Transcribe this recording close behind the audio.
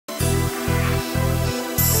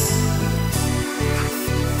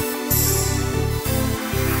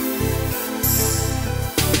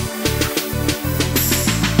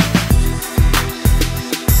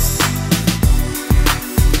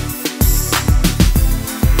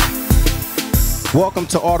Welcome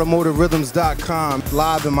to AutomotiveRhythms.com,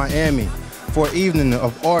 live in Miami for an evening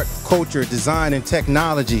of art, culture, design, and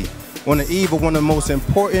technology on the eve of one of the most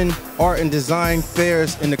important art and design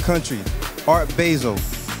fairs in the country, Art Basel.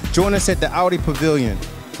 Join us at the Audi Pavilion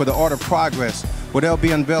for the Art of Progress, where they'll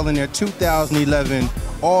be unveiling their 2011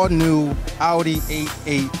 all-new Audi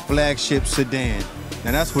A8 flagship sedan.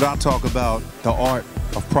 And that's what I talk about, the art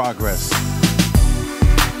of progress.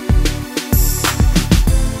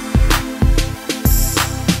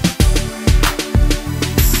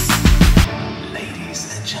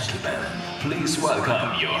 Please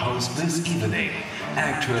welcome your host this evening,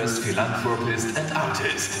 actress, philanthropist, and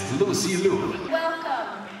artist, Lucy Liu.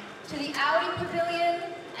 Welcome to the Audi Pavilion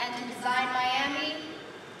and to Design Miami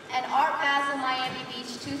and Art Basel Miami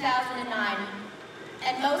Beach 2009.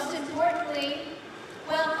 And most importantly,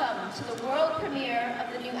 welcome to the world premiere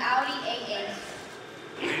of the new Audi A8.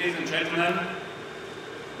 Ladies and gentlemen,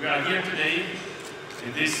 we are here today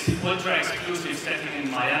in this ultra-exclusive setting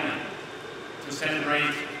in Miami to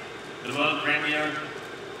celebrate the world premiere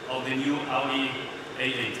of the new Audi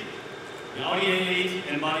A8. The Audi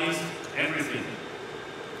A8 embodies everything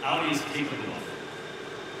Audi is capable of.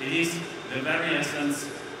 It is the very essence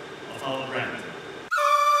of our brand.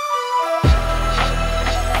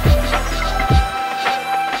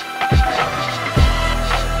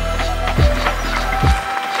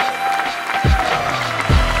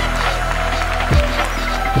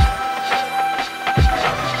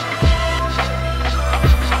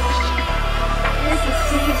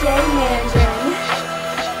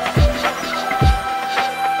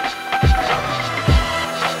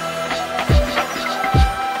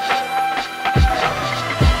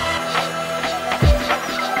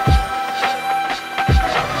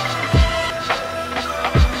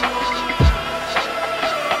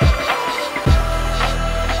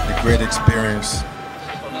 Great experience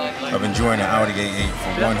of enjoying the Audi A8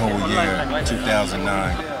 for one whole year,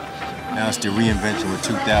 2009. Now it's the reinvention with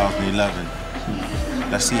 2011.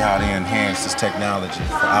 Let's see how they enhance this technology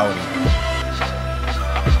for Audi.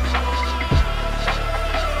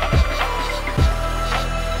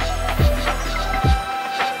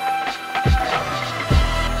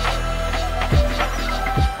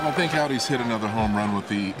 I think Audi's hit another home run with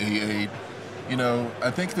the A8. You know,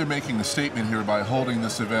 I think they're making a statement here by holding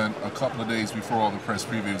this event a couple of days before all the press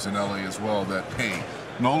previews in LA as well that, hey,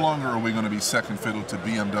 no longer are we going to be second fiddle to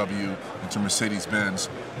BMW and to Mercedes-Benz,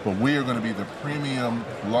 but we are going to be the premium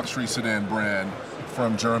luxury sedan brand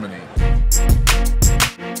from Germany.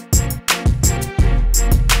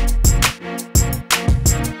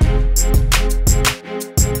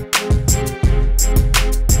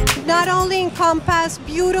 Not only encompass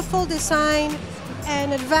beautiful design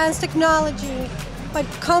and advanced technology, but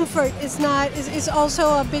comfort is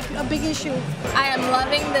also a big issue. I am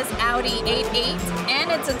loving this Audi A8,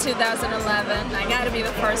 and it's a 2011. I got to be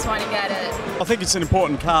the first one to get it. I think it's an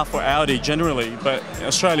important car for Audi generally, but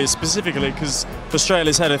Australia specifically, because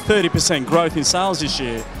Australia's had a 30% growth in sales this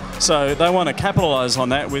year. So they want to capitalise on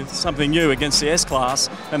that with something new against the S-Class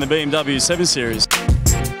and the BMW 7 Series.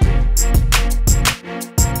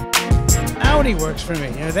 Audi works for me.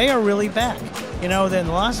 You know, they are really back. You know, in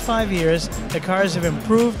the last 5 years, the cars have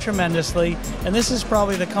improved tremendously, and this is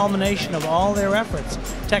probably the culmination of all their efforts.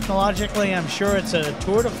 Technologically, I'm sure it's a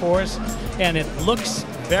tour de force, and it looks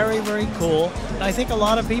very, very cool. And I think a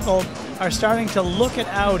lot of people are starting to look at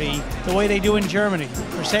Audi the way they do in Germany.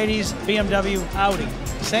 Mercedes, BMW, Audi.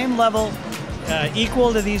 Same level,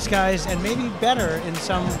 equal to these guys, and maybe better in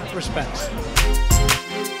some respects.